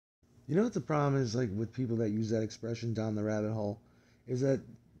You know what the problem is like with people that use that expression down the rabbit hole is that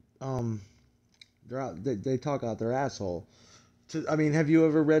um they talk out their asshole. I mean, have you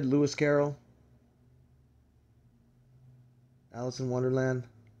ever read Lewis Carroll, Alice in Wonderland?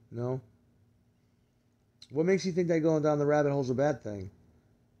 No. What makes you think that going down the rabbit hole is a bad thing?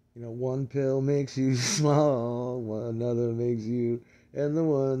 You know, one pill makes you small, one another makes you, and the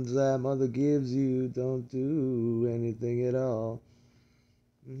ones that mother gives you don't do anything at all.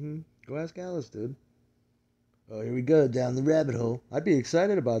 Go ask Alice, dude. Oh, here we go down the rabbit hole. I'd be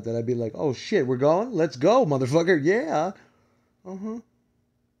excited about that. I'd be like, oh shit, we're going? Let's go, motherfucker. Yeah. Uh huh.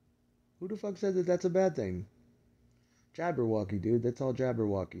 Who the fuck said that that's a bad thing? Jabberwocky, dude. That's all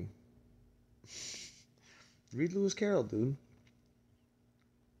Jabberwocky. Read Lewis Carroll, dude.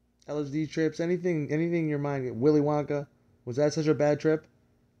 LSD trips, anything in your mind. Willy Wonka. Was that such a bad trip?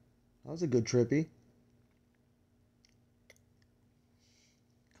 That was a good trippy.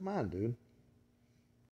 Come on, dude.